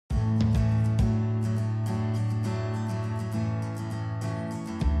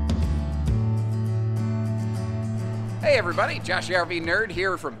Hey everybody, Josh the RV Nerd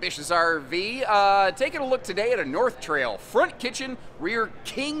here from Bish's RV. Taking a look today at a North Trail front kitchen rear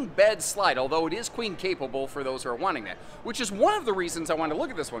king bed slide, although it is queen capable for those who are wanting that, which is one of the reasons I wanted to look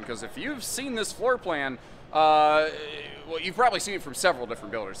at this one, because if you've seen this floor plan, well, you've probably seen it from several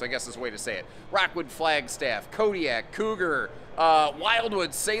different builders, I guess is the way to say it. Rockwood Flagstaff, Kodiak, Cougar,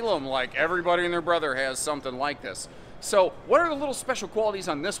 Wildwood, Salem, like everybody and their brother has something like this. So what are the little special qualities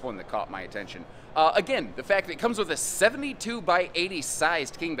on this one that caught my attention? Again, the fact that it comes with a 72 by 80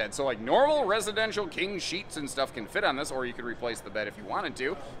 sized king bed. So like normal residential king sheets and stuff can fit on this, or you could replace the bed if you wanted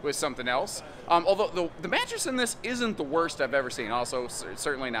to with something else. Although the mattress in this isn't the worst I've ever seen. Also,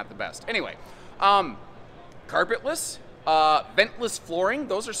 certainly not the best. Anyway, carpetless, ventless flooring.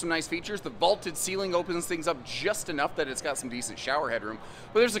 Those are some nice features. The vaulted ceiling opens things up just enough that it's got some decent shower headroom.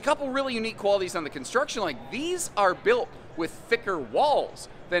 But there's a couple really unique qualities on the construction. Like these are built with thicker walls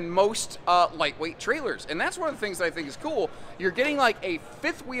than most lightweight trailers. And that's one of the things that I think is cool. You're getting like a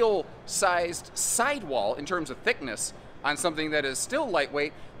fifth wheel sized sidewall in terms of thickness on something that is still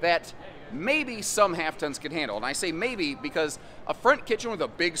lightweight that maybe some half tons could handle. And I say maybe because a front kitchen with a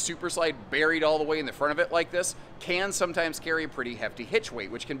big super slide buried all the way in the front of it like this can sometimes carry a pretty hefty hitch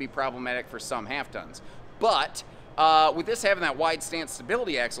weight, which can be problematic for some half tons. But with this having that wide stance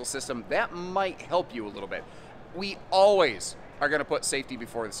stability axle system, that might help you a little bit. We always are going to put safety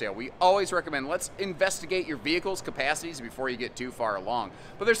before the sale. We always recommend let's investigate your vehicle's capacities before you get too far along.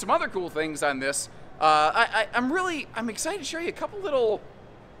 But there's some other cool things on this. I'm excited to show you a couple little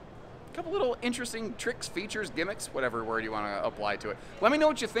interesting tricks, features, gimmicks, whatever word you want to apply to it. Let me know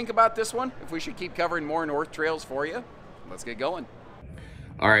what you think about this one, if we should keep covering more North Trails for you. Let's get going.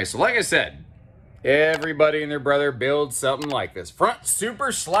 All right, so like I said, everybody and their brother builds something like this. Front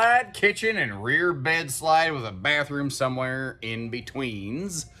super slide kitchen and rear bed slide with a bathroom somewhere in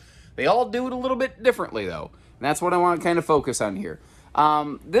betweens. They all do it a little bit differently though. And that's what I want to kind of focus on here.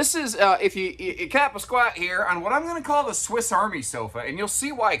 This is, if you cap a squat here on what I'm going to call the Swiss Army sofa, and you'll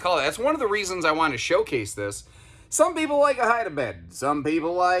see why I call it. That's one of the reasons I want to showcase this. Some people like a hide-a-bed. Some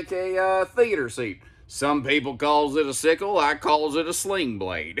people like a theater seat. Some people calls it a sickle. I calls it a sling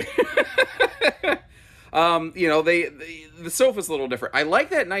blade. You know, the sofa's a little different. I like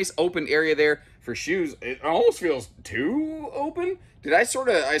that nice open area there for shoes. It almost feels too open. I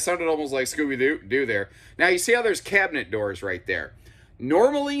sounded almost like Scooby-Doo there. Now you see how there's cabinet doors right there.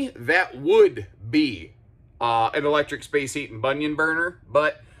 Normally that would be an electric space heat and bunion burner,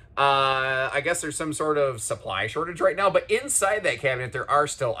 but I guess there's some sort of supply shortage right now. But inside that cabinet there are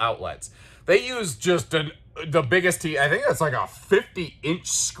still outlets. They use just the biggest I think that's like a 50-inch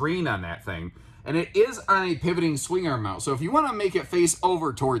screen on that thing. And it is on a pivoting swing arm mount. So if you want to make it face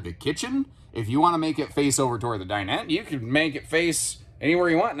over toward the kitchen, if you want to make it face over toward the dinette, you can make it face anywhere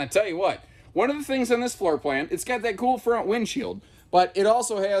you want. And I tell you what, one of the things on this floor plan, it's got that cool front windshield, but it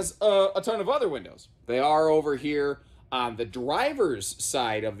also has a ton of other windows. They are over here on the driver's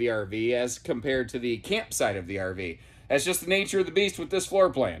side of the RV as compared to the camp side of the RV. That's just the nature of the beast with this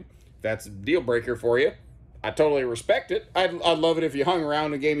floor plan. That's a deal breaker for you. I totally respect it. I'd love it if you hung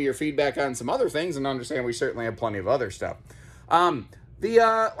around and gave me your feedback on some other things, and understand we certainly have plenty of other stuff. I'm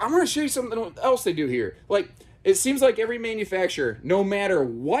going to show you something else they do here. Like, it seems like every manufacturer, no matter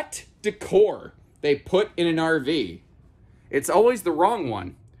what decor they put in an RV, it's always the wrong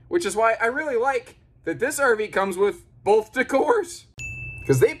one, which is why I really like that this RV comes with both decors.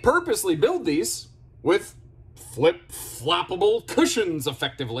 Because they purposely build these with flip-floppable cushions,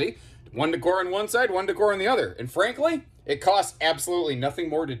 effectively. One decor on one side, one decor on the other. And frankly, it costs absolutely nothing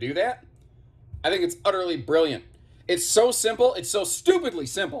more to do that. I think it's utterly brilliant. It's so simple. It's so stupidly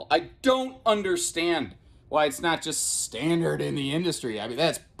simple. I don't understand why it's not just standard in the industry. I mean,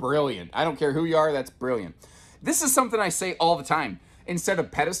 that's brilliant. I don't care who you are, that's brilliant. This is something I say all the time. Instead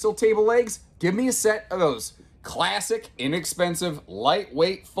of pedestal table legs, give me a set of those classic, inexpensive,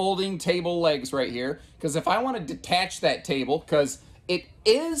 lightweight folding table legs right here. Because if I want to detach that table, because it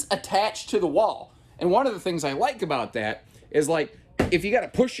is attached to the wall. And one of the things I like about that is, like, if you got to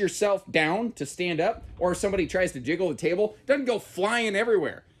push yourself down to stand up, or if somebody tries to jiggle the table, it doesn't go flying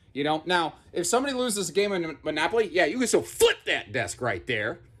everywhere. You know, now, if somebody loses a game of Monopoly, yeah, you can still flip that desk right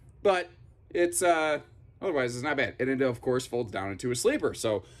there. But it's, otherwise, it's not bad. And it, of course, folds down into a sleeper.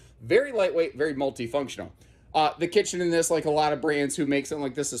 So, very lightweight, very multifunctional. The kitchen in this, like a lot of brands who make something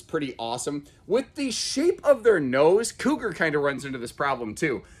like this, is pretty awesome. With the shape of their nose, Cougar kind of runs into this problem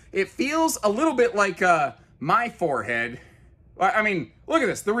too. It feels a little bit like my forehead. I mean, look at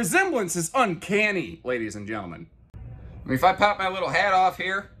this. The resemblance is uncanny, ladies and gentlemen. I mean, if I pop my little hat off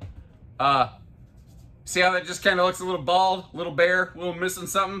here, see how that just kind of looks a little bald, a little bare, a little missing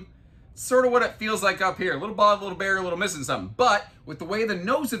something? sort of what it feels like up here. A little bald, a little bare, a little missing something. But with the way the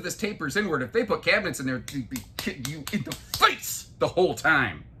nose of this tapers inward, if they put cabinets in there, they'd be hitting you in the face the whole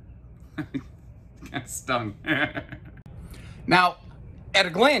time. Got stung. Now, at a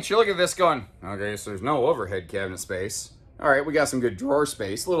glance, you're looking at this going, okay, so there's no overhead cabinet space. All right, we got some good drawer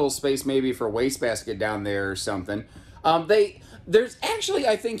space. Little space maybe for a wastebasket down there or something. There's actually,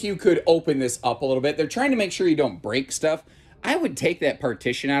 I think you could open this up a little bit. They're trying to make sure you don't break stuff. I would take that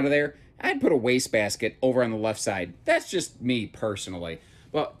partition out of there. I'd put a wastebasket over on the left side. That's just me personally.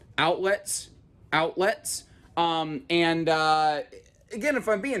 But outlets. Again, if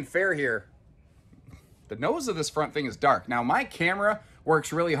I'm being fair here, the nose of this front thing is dark. Now, my camera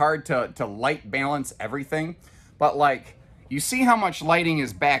works really hard to light balance everything. But, like, you see how much lighting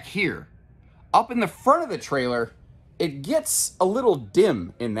is back here. Up in the front of the trailer, it gets a little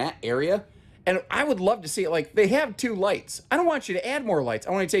dim in that area. And I would love to see it. Like, they have 2 lights. I don't want you to add more lights.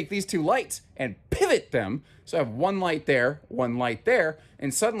 I want to take these 2 lights and pivot them. So I have 1 light there, 1 light there.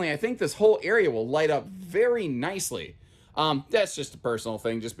 And suddenly, I think this whole area will light up very nicely. That's just a personal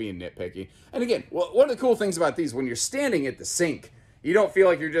thing, just being nitpicky. And again, one of the cool things about these, when you're standing at the sink, you don't feel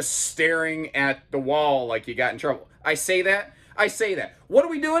like you're just staring at the wall like you got in trouble. I say that. What are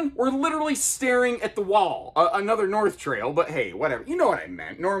we doing? We're literally staring at the wall. Another North Trail, but hey, whatever. You know what I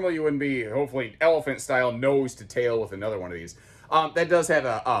meant. Normally you wouldn't be, hopefully, elephant style, nose to tail with another one of these. That does have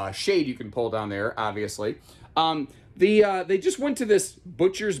a shade you can pull down there, obviously. They just went to this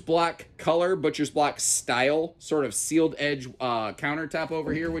butcher's block color, butcher's block style, sort of sealed edge countertop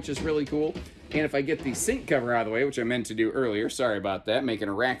over here, which is really cool. And if I get the sink cover out of the way, which I meant to do earlier, sorry about that, making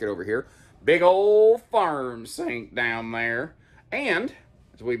a racket over here. Big old farm sink down there. And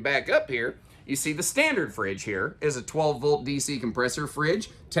as we back up here, you see the standard fridge here is a 12-volt DC compressor fridge,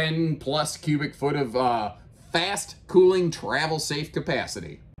 10 plus cubic foot of fast cooling travel safe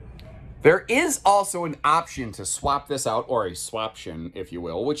capacity. There is also an option to swap this out, or a swaption, if you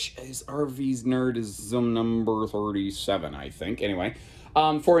will, which is RV's Nerdism number 37, I think. Anyway,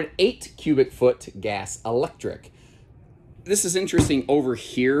 for an 8 cubic foot gas electric. This is interesting over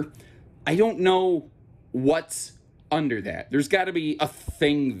here. I don't know what's under that. There's got to be a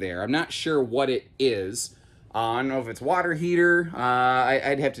thing there. I'm not sure what it is. I don't know if it's water heater.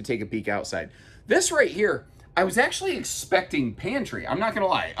 I'd have to take a peek outside. This right here, I was actually expecting pantry. I'm not gonna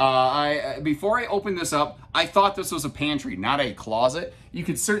lie. Before I opened this up, I thought this was a pantry, not a closet. You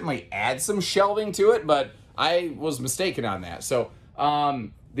could certainly add some shelving to it, but I was mistaken on that. So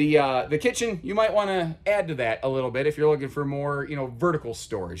the kitchen, you might want to add to that a little bit if you're looking for more, vertical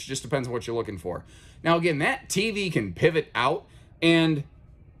storage. Just depends on what you're looking for. Now again, that TV can pivot out. And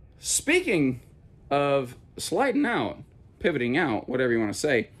speaking of sliding out, pivoting out, whatever you want to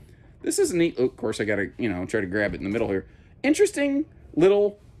say. This is a neat, of course I gotta, try to grab it in the middle here. Interesting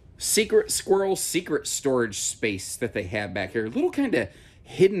little secret squirrel, secret storage space that they have back here. Little kind of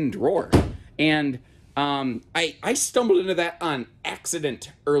hidden drawer. And I stumbled into that on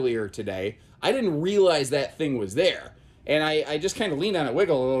accident earlier today. I didn't realize that thing was there. And I just kind of leaned on it,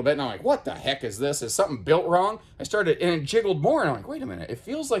 wiggled a little bit, and I'm like, what the heck is this? Is something built wrong? I started, and it jiggled more, and I'm like, wait a minute. It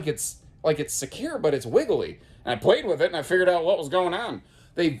feels like it's secure, but it's wiggly. And I played with it, and I figured out what was going on.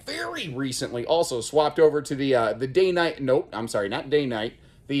 They very recently also swapped over to the day-night, nope, I'm sorry, not day-night,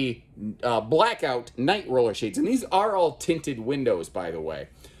 the blackout night roller shades. And these are all tinted windows, by the way.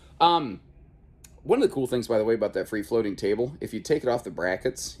 One of the cool things, by the way, about that free-floating table, if you take it off the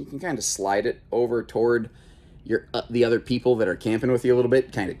brackets, you can kind of slide it over toward the other people that are camping with you a little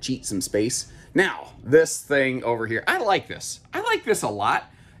bit, kind of cheat some space. Now, this thing over here, I like this. I like this a lot,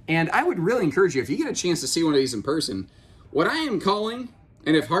 and I would really encourage you, if you get a chance to see one of these in person, what I am calling...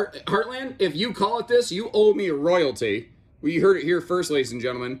 And if Heartland, if you call it this, you owe me a royalty. Well, you heard it here first, ladies and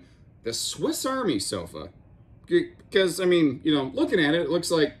gentlemen. The Swiss Army sofa. Because, looking at it, it looks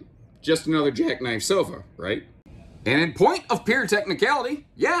like just another jackknife sofa, right? And in point of pure technicality,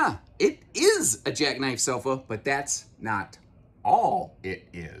 yeah, it is a jackknife sofa, but that's not all it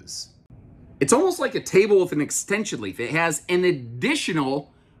is. It's almost like a table with an extension leaf. It has an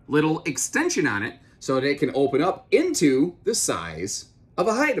additional little extension on it so that it can open up into the size of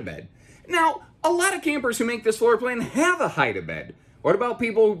a hide-a-bed. Now, a lot of campers who make this floor plan have a hide-a-bed. What about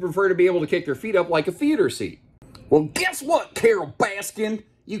people who prefer to be able to kick their feet up like a theater seat? Well, guess what, Carol Baskin?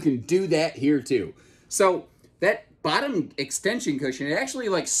 You can do that here too. So that bottom extension cushion, it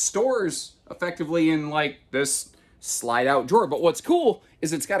actually stores effectively in this slide-out drawer. But what's cool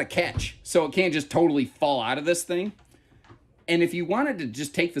is it's got a catch, so it can't just totally fall out of this thing. And if you wanted to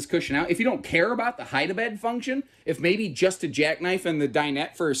just take this cushion out, if you don't care about the hide-a-bed function, if maybe just a jackknife and the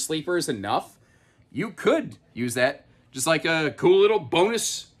dinette for a sleeper is enough, you could use that just like a cool little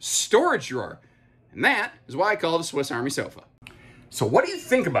bonus storage drawer. And that is why I call it a Swiss Army sofa. So what do you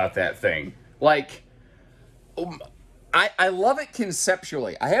think about that thing? Like, I love it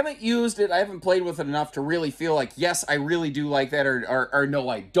conceptually. I haven't used it, I haven't played with it enough to really feel like, yes, I really do like that, or no,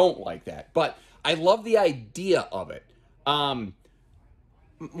 I don't like that. But I love the idea of it. One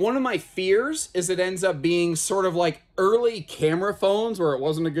of my fears is it ends up being sort of like early camera phones where it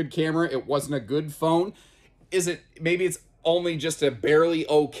wasn't a good camera, it wasn't a good phone. Maybe it's only just a barely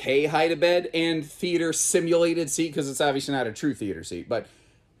okay height of bed and theater simulated seat, because it's obviously not a true theater seat, but,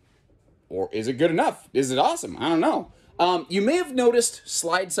 or is it good enough? Is it awesome? I don't know. You may have noticed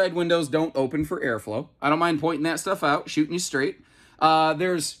slide side windows don't open for airflow. I don't mind pointing that stuff out, shooting you straight.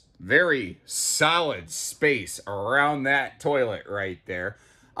 There's very solid space around that toilet right there.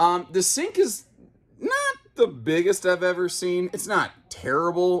 The sink is not the biggest I've ever seen. It's not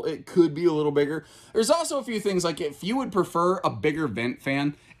terrible. It could be a little bigger. There's also a few things, like if you would prefer a bigger vent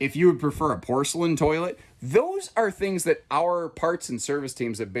fan, if you would prefer a porcelain toilet, those are things that our parts and service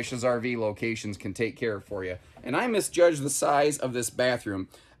teams at Bish's RV locations can take care of for you. And I misjudged the size of this bathroom.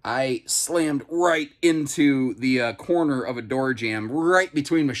 I slammed right into the corner of a door jamb, right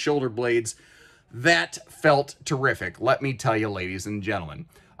between my shoulder blades. That felt terrific, let me tell you, ladies and gentlemen.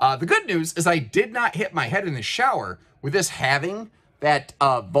 The good news is I did not hit my head in the shower. With this having that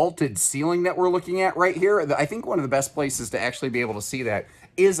vaulted ceiling that we're looking at right here, I think one of the best places to actually be able to see that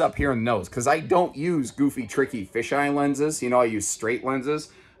is up here in the nose, because I don't use goofy, tricky fisheye lenses. You know, I use straight lenses.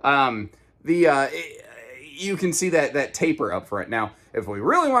 You can see that taper up front. Now, if we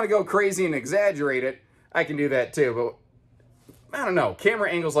really want to go crazy and exaggerate it, I can do that too, but I don't know. Camera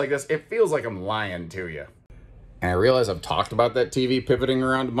angles like this, it feels like I'm lying to you. And I realize I've talked about that TV pivoting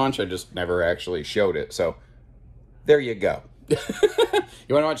around a bunch. I just never actually showed it. So there you go. You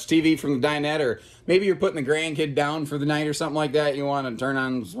want to watch TV from the dinette, or maybe you're putting the grandkid down for the night or something like that. You want to turn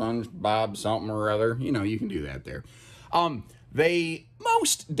on SpongeBob something or other. You know, you can do that there. They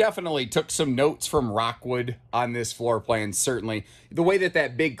most definitely took some notes from Rockwood on this floor plan, certainly. The way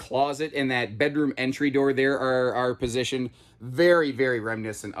that big closet and that bedroom entry door there are positioned, very, very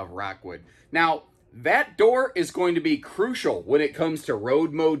reminiscent of Rockwood. Now, that door is going to be crucial when it comes to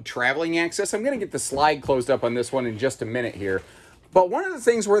road mode traveling access. I'm going to get the slide closed up on this one in just a minute here. But one of the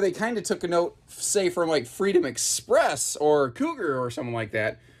things where they kind of took a note, say from like Freedom Express or Cougar or something like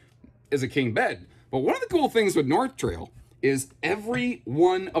that, is a king bed. But one of the cool things with North Trail is every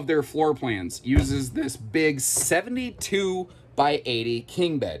one of their floor plans uses this big 72 by 80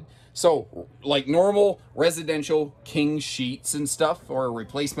 king bed. So like normal residential king sheets and stuff or a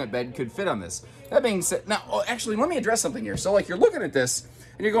replacement bed could fit on this. That being said, now actually let me address something here. So like you're looking at this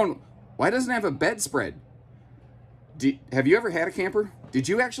and you're going, why doesn't it have a bedspread? Have you ever had a camper? Did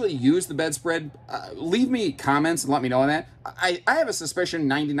you actually use the bedspread? Leave me comments and let me know on that. I have a suspicion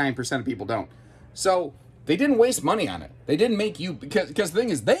 99% of people don't. So they didn't waste money on it. They didn't make you, because the thing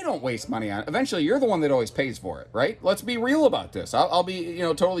is, they don't waste money on it. Eventually, you're the one that always pays for it, right? Let's be real about this. I'll be,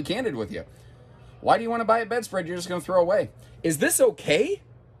 totally candid with you. Why do you want to buy a bedspread you're just going to throw away? Is this okay?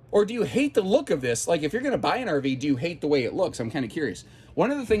 Or do you hate the look of this? Like, if you're going to buy an RV, do you hate the way it looks? I'm kind of curious. One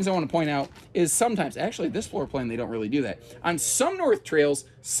of the things I want to point out is sometimes, actually, this floor plan, they don't really do that. On some North Trails,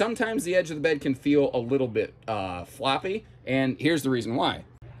 sometimes the edge of the bed can feel a little bit floppy, and here's the reason why.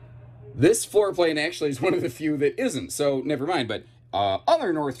 This floor plan actually is one of the few that isn't, so never mind. But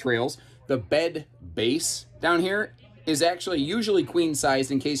other North Trails, the bed base down here is actually usually queen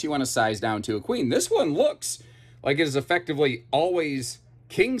sized in case you want to size down to a queen. This one looks like it is effectively always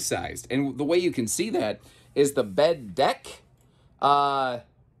king sized, and the way you can see that is the bed deck.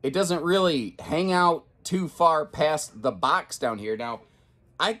 It doesn't really hang out too far past the box down here. Now,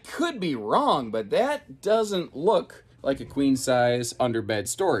 I could be wrong, but that doesn't look like a queen size underbed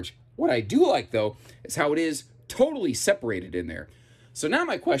storage. What I do like, though, is how it is totally separated in there. So now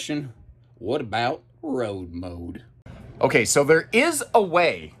my question, what about road mode? Okay, so there is a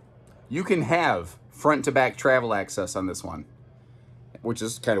way you can have front to back travel access on this one, which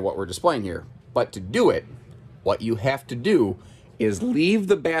is kind of what we're displaying here. But to do it, what you have to do is leave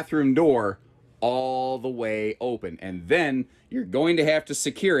the bathroom door all the way open, and then you're going to have to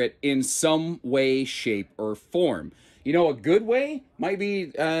secure it in some way, shape, or form. A good way might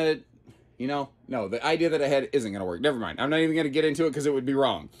be, no, the idea that I had isn't going to work. Never mind. I'm not even going to get into it because it would be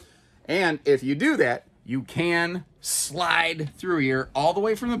wrong. And if you do that, you can slide through here all the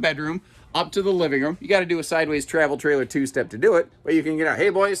way from the bedroom up to the living room. You got to do a sideways travel trailer two-step to do it, but you can get out. Hey,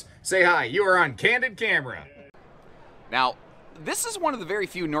 boys, say hi. You are on Candid Camera. Now, this is one of the very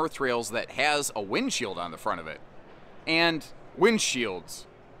few North Trails that has a windshield on the front of it. And windshields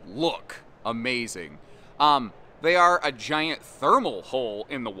look amazing. They are a giant thermal hole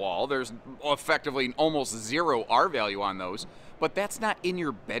in the wall. There's effectively almost zero R value on those. But that's not in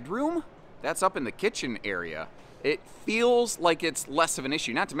your bedroom. That's up in the kitchen area. It feels like it's less of an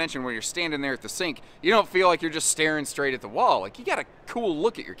issue. Not to mention when you're standing there at the sink, you don't feel like you're just staring straight at the wall. Like, you got a cool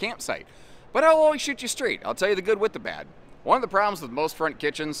look at your campsite. But I'll always shoot you straight. I'll tell you the good with the bad. One of the problems with most front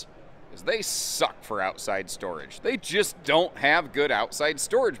kitchens is they suck for outside storage. They just don't have good outside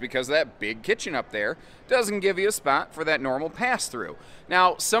storage because that big kitchen up there doesn't give you a spot for that normal pass-through.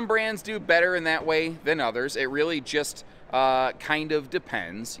 Now, some brands do better in that way than others. It really just kind of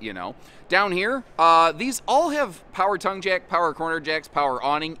depends, you know. Down here, these all have power tongue jack, power corner jacks, power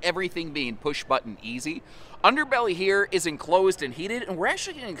awning, everything being push button easy. Underbelly here is enclosed and heated, and we're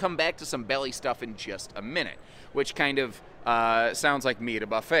actually going to come back to some belly stuff in just a minute, which kind of sounds like me at a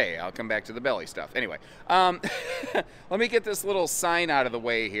buffet. I'll come back to the belly stuff. Anyway, let me get this little sign out of the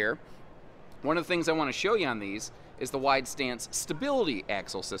way here. One of the things I want to show you on these is the wide stance stability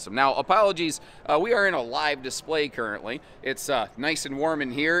axle system. Now, apologies, we are in a live display currently. It's nice and warm in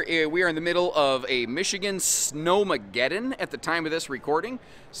here. We are in the middle of a Michigan snowmageddon at the time of this recording,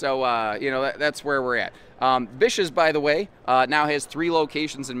 so you know, that's where we're at. Bish's, by the way, now has 3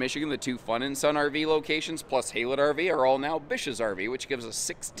 locations in Michigan. The 2 Fun and Sun RV locations plus Haylett RV are all now Bish's RV, which gives us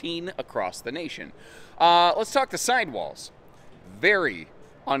 16 across the nation. Let's talk the sidewalls. Very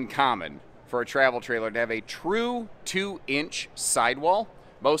uncommon for a travel trailer to have a true 2-inch sidewall.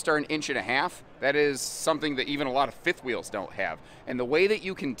 Most are 1.5 inches. That is something that even a lot of fifth wheels don't have. And the way that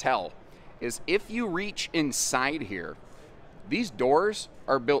you can tell is if you reach inside here, these doors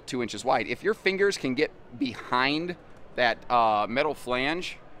are built 2 inches wide. If your fingers can get behind that metal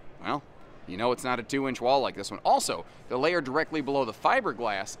flange, well, you know it's not a 2-inch wall like this one. Also, the layer directly below the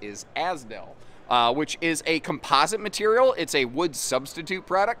fiberglass is Azdel, which is a composite material. It's a wood substitute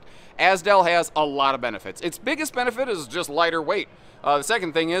product. Azdel has a lot of benefits. Its biggest benefit is just lighter weight. The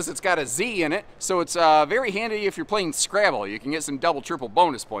second thing is it's got a Z in it, so it's very handy if you're playing Scrabble. You can get some double, triple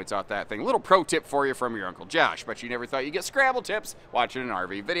bonus points out that thing. A little pro tip for you from your Uncle Josh. Bet you never thought you'd get Scrabble tips watching an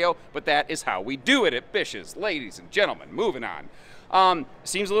RV video, but that is how we do it at Bish's. Ladies and gentlemen, moving on.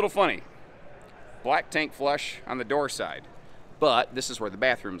 Seems a little funny. Black tank flush on the door side. But this is where the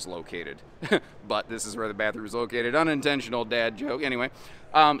bathroom's located. Unintentional dad joke. Anyway,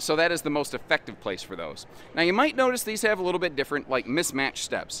 so that is the most effective place for those. Now you might notice these have a little bit different, like mismatched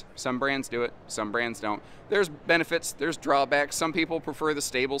steps. Some brands do it, some brands don't. There's benefits, there's drawbacks. Some people prefer the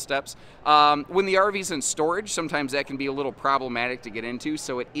stable steps. When the RV's in storage, sometimes that can be a little problematic to get into,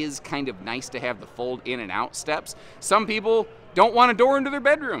 so it is kind of nice to have the fold in and out steps. Some people don't want a door into their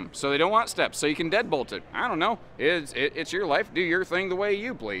bedroom, so they don't want steps, so you can deadbolt it. I don't know. It's your life. Do your thing the way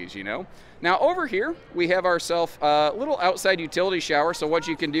you please, you know. Now over here, we have ourselves a little outside utility shower, so what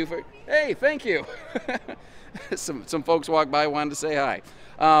you can do for... Hey, thank you. some folks walked by, wanted to say hi.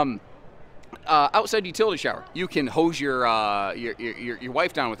 Outside utility shower. You can hose your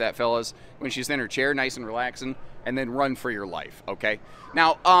wife down with that, fellas, when she's in her chair, nice and relaxing, and then run for your life, okay?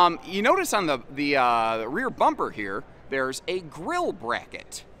 Now, you notice on the rear bumper here, there's a grill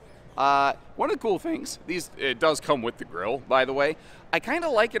bracket. One of the cool things, it does come with the grill, by the way. I kind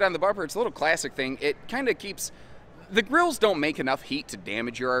of like it on the bumper. It's a little classic thing. It kind of keeps, the grills don't make enough heat to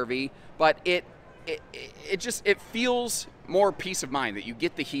damage your RV, but it feels more peace of mind that you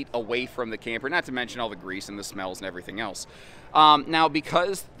get the heat away from the camper, not to mention all the grease and the smells and everything else. Now,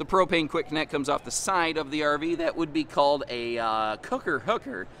 because the propane quick connect comes off the side of the RV, that would be called a cooker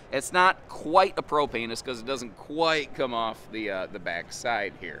hooker. It's not quite a propane, it's because it doesn't quite come off the back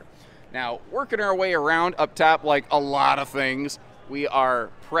side here. Now, working our way around up top, like a lot of things, we are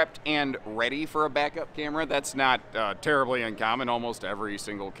prepped and ready for a backup camera. That's not terribly uncommon. Almost every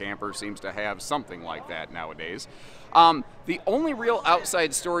single camper seems to have something like that nowadays. The only real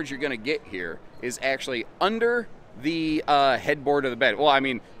outside storage you're going to get here is actually under the headboard of the bed. Well, I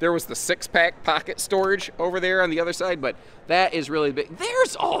mean, there was the 6-pack pocket storage over there on the other side, but that is really big.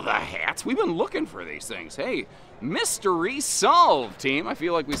 There's all the hats. We've been looking for these things. Hey, mystery solved, team. I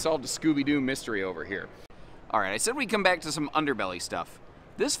feel like we solved a Scooby-Doo mystery over here. All right, I said we'd come back to some underbelly stuff.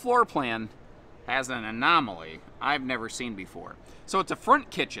 This floor plan has an anomaly I've never seen before. So it's a front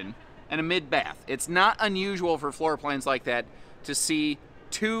kitchen and a mid-bath. It's not unusual for floor plans like that to see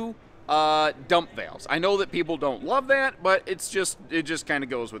 2 dump valves. I know that people don't love that, but it just kind of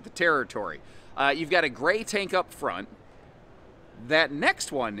goes with the territory. You've got a gray tank up front. That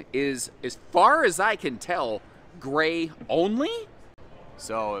next one is, as far as I can tell, gray only.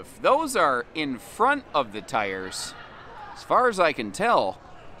 So if those are in front of the tires, as far as I can tell,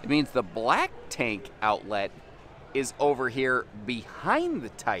 it means the black tank outlet is over here behind the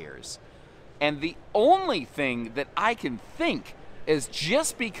tires. And the only thing that I can think is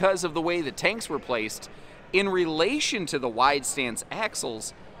just because of the way the tanks were placed in relation to the wide stance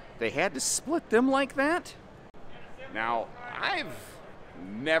axles, they had to split them like that. Now, I've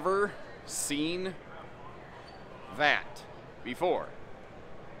never seen that before.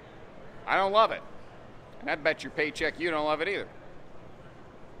 I don't love it. And I'd bet your paycheck you don't love it either.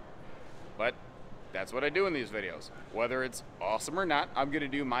 But that's what I do in these videos. Whether it's awesome or not, I'm going to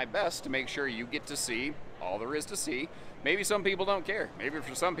do my best to make sure you get to see all there is to see. Maybe some people don't care. Maybe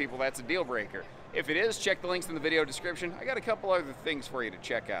for some people that's a deal breaker. If it is, check the links in the video description. I got a couple other things for you to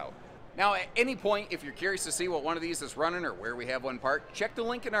check out. Now, at any point, if you're curious to see what one of these is running or where we have one parked, check the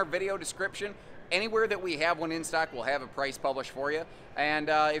link in our video description. Anywhere that we have one in stock, we'll have a price published for you. And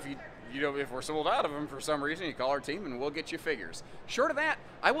if we're sold out of them for some reason, you call our team and we'll get you figures. Short of that,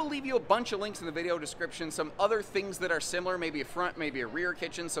 I will leave you a bunch of links in the video description, some other things that are similar, maybe a front, maybe a rear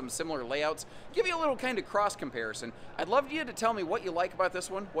kitchen, some similar layouts, give you a little kind of cross comparison. I'd love you to tell me what you like about this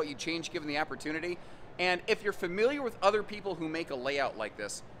one, what you change given the opportunity, and if you're familiar with other people who make a layout like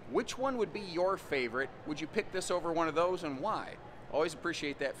this, which one would be your favorite? Would you pick this over one of those, and why? Always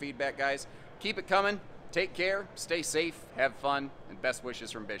appreciate that feedback, guys. Keep it coming. Take care, stay safe, have fun, and best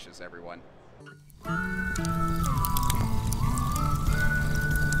wishes from Bish's, everyone.